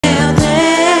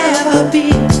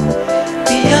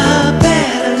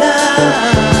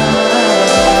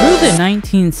the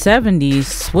 1970s,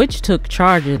 Switch took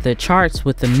charge of the charts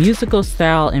with the musical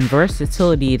style and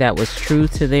versatility that was true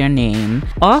to their name.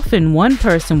 Often one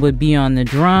person would be on the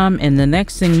drum, and the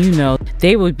next thing you know,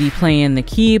 they would be playing the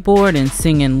keyboard and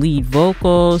singing lead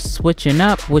vocals, switching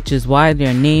up, which is why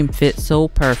their name fits so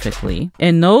perfectly.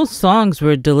 And those songs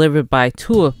were delivered by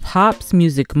two of pop's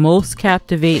music's most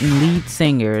captivating lead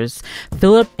singers,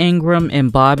 Phillip Ingram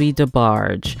and Bobby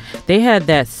Debarge. They had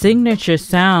that signature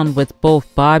sound with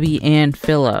both Bobby and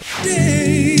Phillip.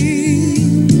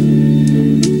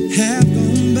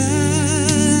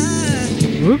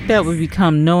 The group that would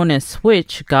become known as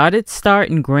Switch got its start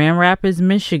in Grand Rapids,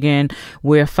 Michigan,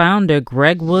 where founder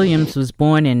Greg Williams was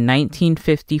born in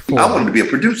 1954. I wanted to be a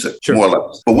producer, more or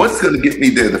less. But what's going to get me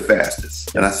there the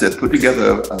fastest? And I said, put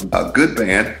together a good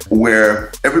band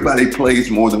where everybody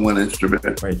plays more than one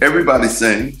instrument. Right. Everybody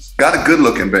sings. Got a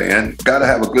good-looking band. Got to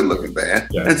have a good-looking band.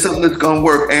 Yeah. And something that's going to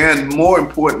work. And more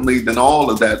importantly than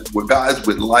all of that, were guys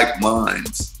with like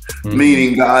minds.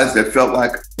 Meaning guys that felt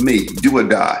like me, do or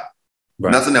die.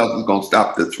 Right. Nothing else is going to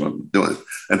stop this from doing it.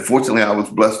 And fortunately, I was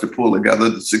blessed to pull together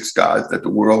the 6 guys that the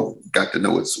world got to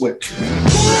know at Switch.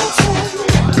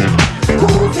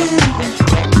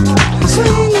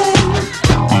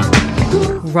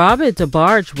 Robert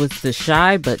Debarge was the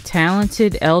shy but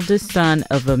talented eldest son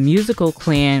of a musical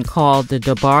clan called the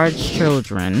Debarge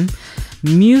Children.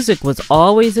 Music was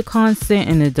always a constant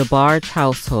in the Debarge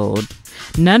household.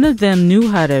 None of them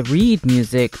knew how to read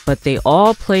music, but they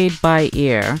all played by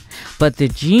ear. But the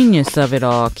genius of it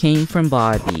all came from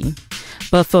Bobby.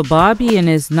 But for Bobby and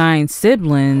his 9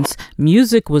 siblings,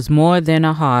 music was more than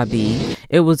a hobby.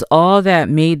 It was all that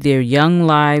made their young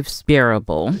lives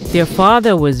bearable. Their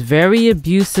father was very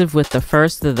abusive with the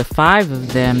first of the 5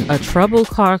 of them. A troubled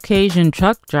Caucasian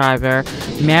truck driver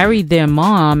married their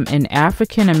mom, an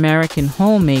African-American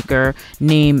homemaker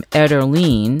named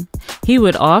Ederline. He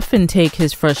would often take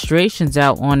his frustrations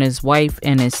out on his wife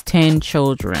and his 10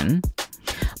 children.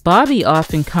 Bobby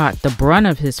often caught the brunt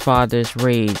of his father's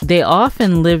rage. They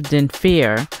often lived in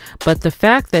fear, but the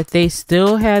fact that they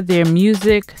still had their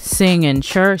music, sang in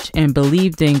church, and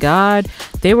believed in God,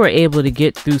 they were able to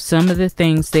get through some of the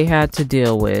things they had to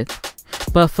deal with.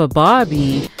 But for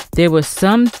Bobby, there were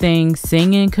some things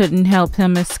singing couldn't help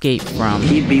him escape from.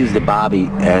 He abused the Bobby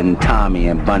and Tommy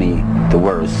and Bunny the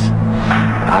worst.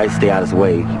 I stay out of his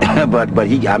way, but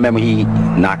I remember he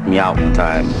knocked me out one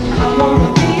time. I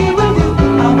wanna be with you.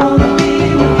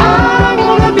 I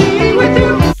wanna be with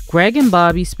you. Greg and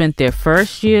Bobby spent their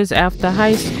first years after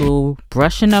high school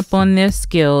brushing up on their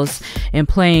skills and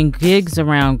playing gigs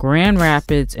around Grand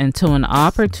Rapids until an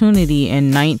opportunity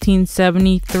in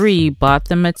 1973 bought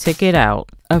them a ticket out.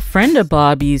 A friend of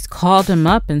Bobby's called him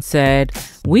up and said,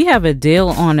 "We have a deal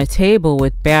on a table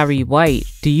with Barry White.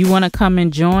 Do you want to come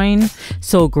and join?"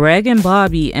 So Greg and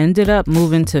Bobby ended up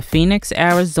moving to Phoenix,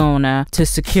 Arizona to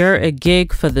secure a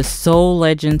gig for the Soul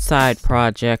Legend side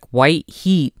project, White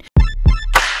Heat.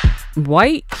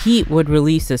 White Heat would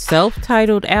release a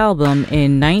self-titled album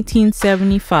in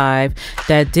 1975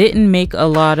 that didn't make a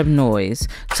lot of noise,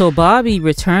 so Bobby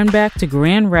returned back to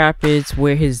Grand Rapids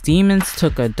where his demons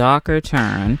took a darker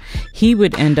turn. He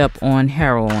would end up on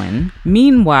heroin.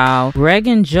 Meanwhile, Greg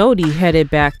and Jody headed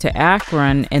back to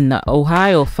Akron in the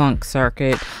Ohio funk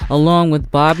circuit along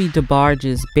with Bobby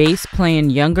Debarge's bass-playing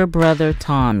younger brother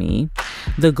Tommy.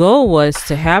 The goal was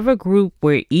to have a group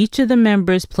where each of the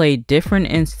members played different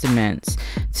instruments.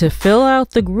 To fill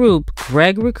out the group,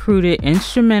 Greg recruited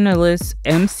instrumentalists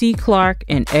MC Clark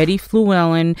and Eddie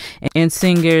Fluellen and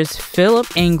singers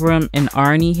Phillip Ingram and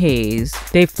Arnie Hayes.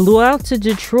 They flew out to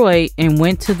Detroit and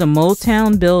went to the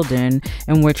Motown building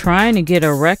and were trying to get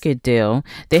a record deal.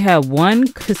 They had one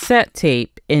cassette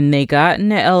tape and they got in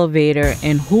the elevator,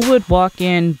 and who would walk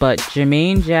in but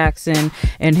Jermaine Jackson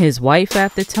and his wife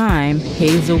at the time,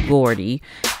 Hazel Gordy,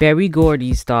 Berry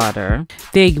Gordy's daughter.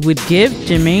 They would give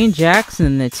Jermaine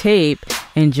Jackson the tape,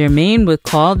 and Jermaine would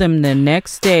call them the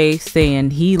next day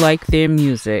saying he liked their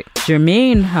music.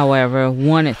 Jermaine, however,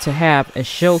 wanted to have a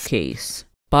showcase.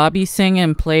 Bobby sang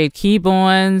and played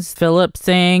keyboards, Phillip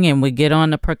sang and would get on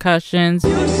the percussions.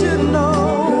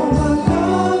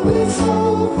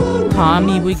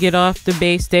 Tommy would get off the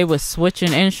bass. They were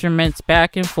switching instruments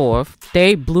back and forth.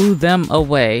 They blew them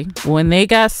away. When they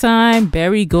got signed,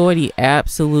 Berry Gordy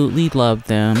absolutely loved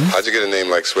them. How'd you get a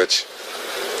name like Switch?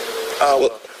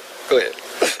 Well, go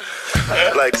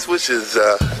ahead. Like Switch is,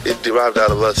 it derived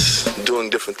out of us doing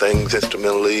different things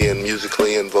instrumentally and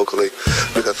musically and vocally,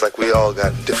 because like we all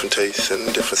got different tastes and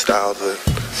different styles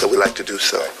that we like to do,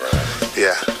 so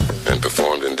yeah. And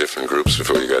performed in different groups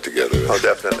before you got together. Oh,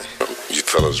 definitely. You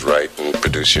fellas write and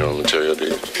produce your own material, do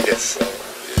you? Yes.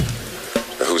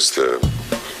 Who's the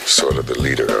sort of the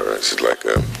leader, or is it like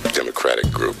a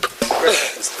democratic group?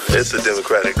 It's a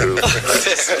democratic group.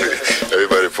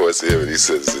 Everybody points to him and he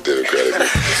says it's a democratic group.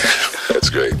 That's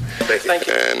great. Thank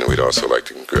you. And we'd also like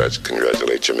to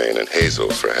congratulate Jermaine and Hazel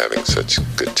for having such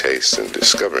good taste in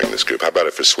discovering this group. How about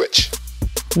it for Switch?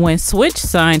 When Switch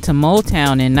signed to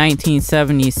Motown in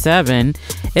 1977,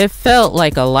 it felt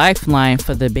like a lifeline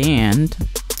for the band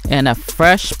and a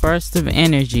fresh burst of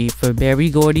energy for Berry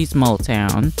Gordy's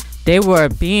Motown. They were a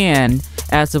band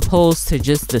as opposed to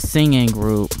just a singing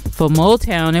group. For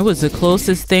Motown, it was the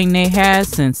closest thing they had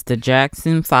since the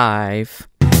Jackson 5.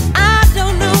 I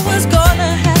don't know what's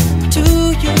gonna happen to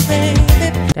you, baby.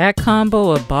 That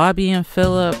combo of Bobby and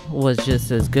Phillip was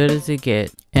just as good as it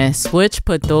get. And Switch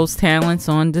put those talents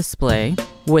on display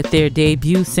with their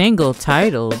debut single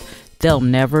titled They'll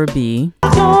Never Be.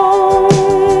 Don't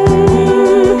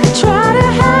try to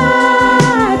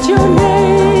hide your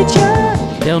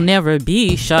nature. They'll Never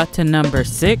Be shot to number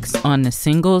 6 on the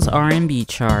singles R&B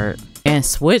chart. And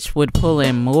Switch would pull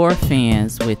in more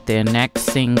fans with their next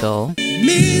single.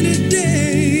 Many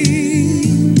days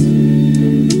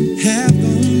have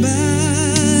gone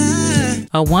by.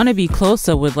 I Wanna Be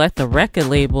Closer would let the record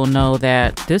label know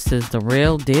that this is the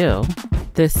real deal.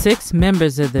 The 6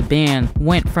 members of the band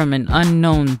went from an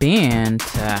unknown band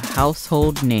to a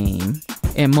household name.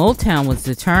 And Motown was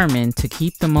determined to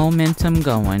keep the momentum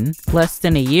going. Less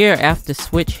than a year after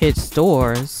Switch hit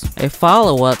stores, a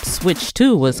follow-up, Switch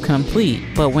 2, was complete.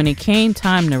 But when it came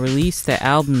time to release the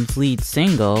album's lead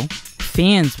single,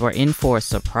 fans were in for a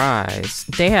surprise.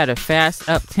 They had a fast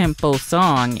up-tempo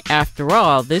song. After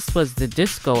all, this was the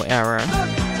disco era.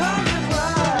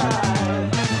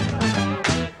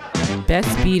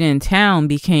 Best Beat in Town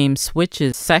became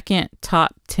Switch's second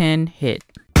top 10 hit.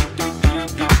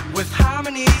 With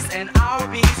harmonies and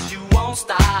R&Bs, you won't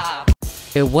stop.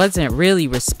 It wasn't really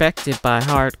respected by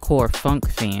hardcore funk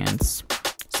fans.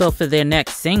 So for their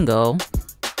next single,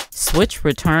 Switch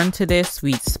returned to their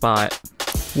sweet spot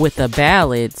with a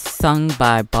ballad sung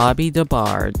by Bobby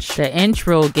Debarge. The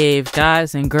intro gave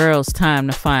guys and girls time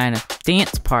to find a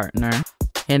dance partner.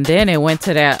 And then it went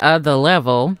to that other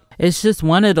level. It's just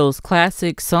one of those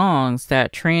classic songs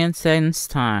that transcends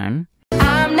time.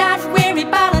 I'm not worried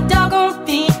about a doggone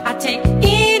thing. I take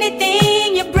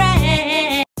anything you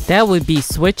bring. That would be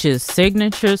Switch's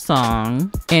signature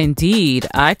song. Indeed,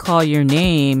 I Call Your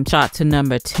Name shot to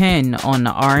number 10 on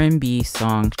the R&B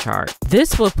song chart.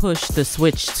 This would push the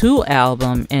Switch 2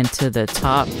 album into the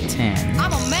top 10.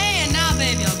 I'm a man now,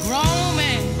 baby, a grown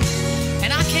man,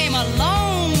 and I came a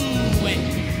long way.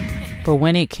 But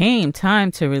when it came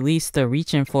time to release the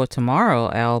Reaching for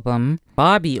Tomorrow album,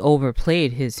 Bobby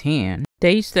overplayed his hand.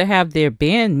 They used to have their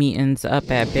band meetings up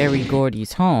at Berry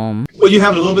Gordy's home. Well, you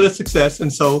have a little bit of success,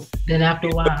 and so then after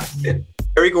a while,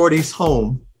 Berry Gordy's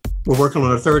home. We're working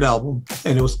on a third album,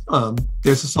 and it was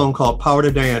there's a song called "Power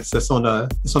to Dance" that's on the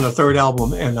third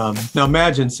album. And now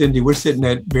imagine, Cindy, we're sitting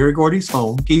at Berry Gordy's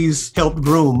home. He's helped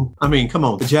groom. I mean, come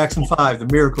on, the Jackson 5, the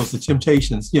Miracles, the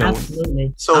Temptations. You know,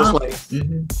 absolutely. So it's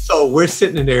like, so we're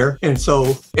sitting in there, and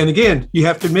again, you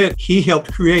have to admit he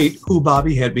helped create who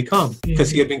Bobby had become because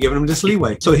he had been giving him this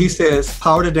leeway. So he says,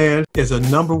 "Power to Dance" is a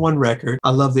 #1 record. I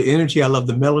love the energy, I love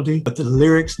the melody, but the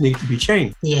lyrics need to be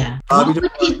changed. Yeah.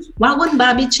 Why wouldn't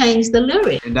Bobby change the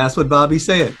lyrics? And that's what Bobby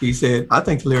said. He said, I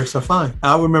think the lyrics are fine.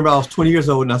 I remember I was 20 years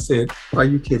old and I said, are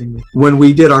you kidding me? When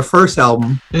we did our first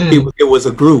album, it was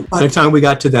a group. By the time we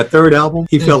got to that third album,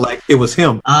 he felt like it was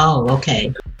him. Oh,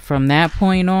 okay. From that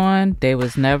point on, they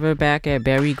was never back at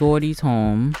Berry Gordy's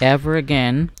home ever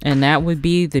again, and that would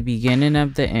be the beginning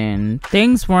of the end.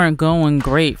 Things weren't going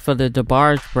great for the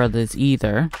Debarge brothers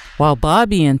either. While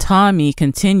Bobby and Tommy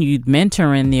continued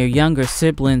mentoring their younger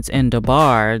siblings in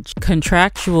Debarge,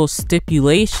 contractual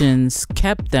stipulations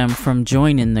kept them from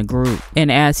joining the group. And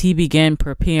as he began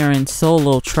preparing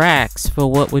solo tracks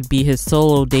for what would be his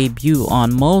solo debut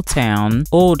on Motown,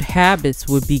 old habits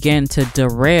would begin to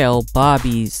derail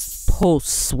Bobby's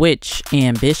post-Switch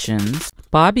ambitions.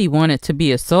 Bobby wanted to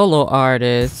be a solo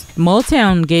artist.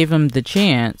 Motown gave him the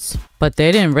chance, but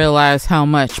they didn't realize how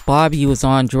much Bobby was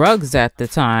on drugs at the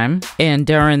time. And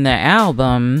during the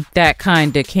album, that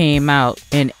kinda came out,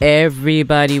 and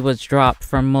everybody was dropped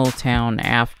from Motown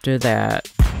after that.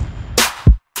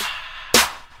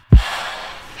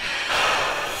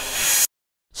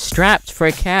 Strapped for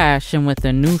cash and with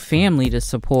a new family to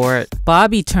support,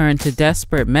 Bobby turned to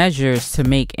desperate measures to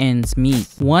make ends meet.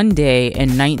 One day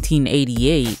in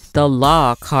 1988, the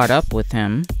law caught up with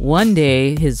him. One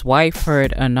day, his wife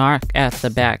heard a knock at the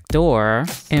back door,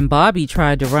 and Bobby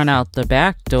tried to run out the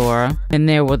back door, and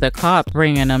there were the cops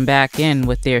bringing him back in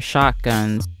with their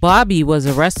shotguns. Bobby was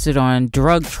arrested on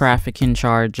drug trafficking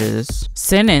charges,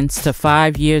 sentenced to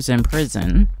 5 years in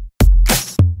prison.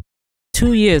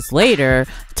 2 years later,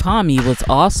 Tommy was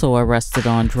also arrested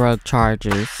on drug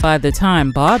charges. By the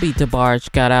time Bobby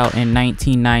Debarge got out in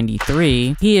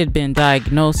 1993, he had been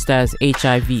diagnosed as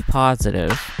HIV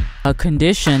positive, a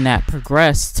condition that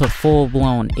progressed to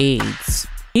full-blown AIDS.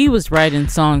 He was writing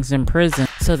songs in prison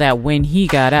so that when he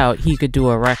got out, he could do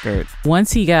a record.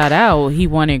 Once he got out, he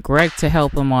wanted Greg to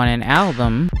help him on an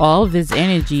album. All of his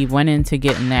energy went into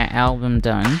getting that album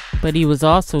done, but he was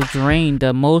also drained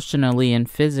emotionally and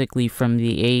physically from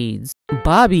the AIDS.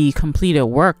 Bobby completed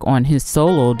work on his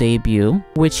solo debut,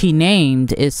 which he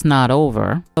named It's Not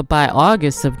Over. But by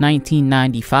August of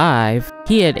 1995,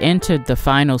 he had entered the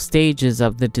final stages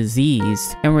of the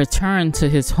disease and returned to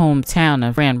his hometown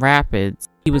of Grand Rapids.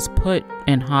 He was put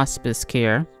in hospice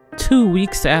care. 2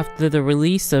 weeks after the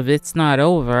release of It's Not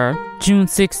Over, June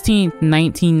 16,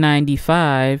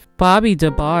 1995, Bobby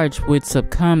Debarge would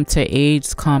succumb to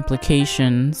AIDS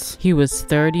complications. He was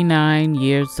 39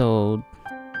 years old.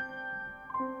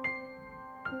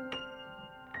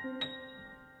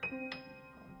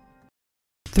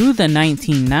 Through the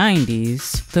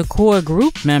 1990s, the core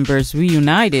group members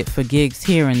reunited for gigs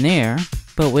here and there,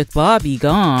 but with Bobby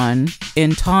gone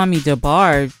and Tommy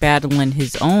Debarge battling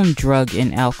his own drug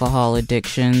and alcohol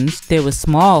addictions, there was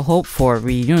small hope for a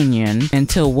reunion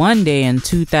until one day in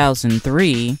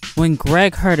 2003 when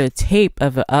Greg heard a tape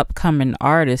of an upcoming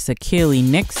artist, Achille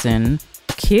Nixon.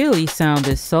 Achille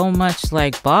sounded so much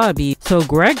like Bobby, so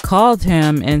Greg called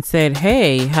him and said,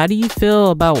 "Hey, how do you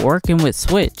feel about working with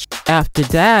Switch?" After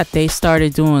that, they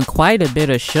started doing quite a bit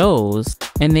of shows,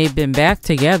 and they've been back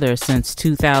together since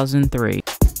 2003.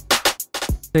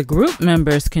 The group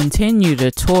members continue to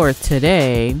tour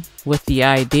today with the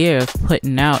idea of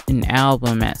putting out an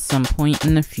album at some point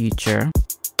in the future.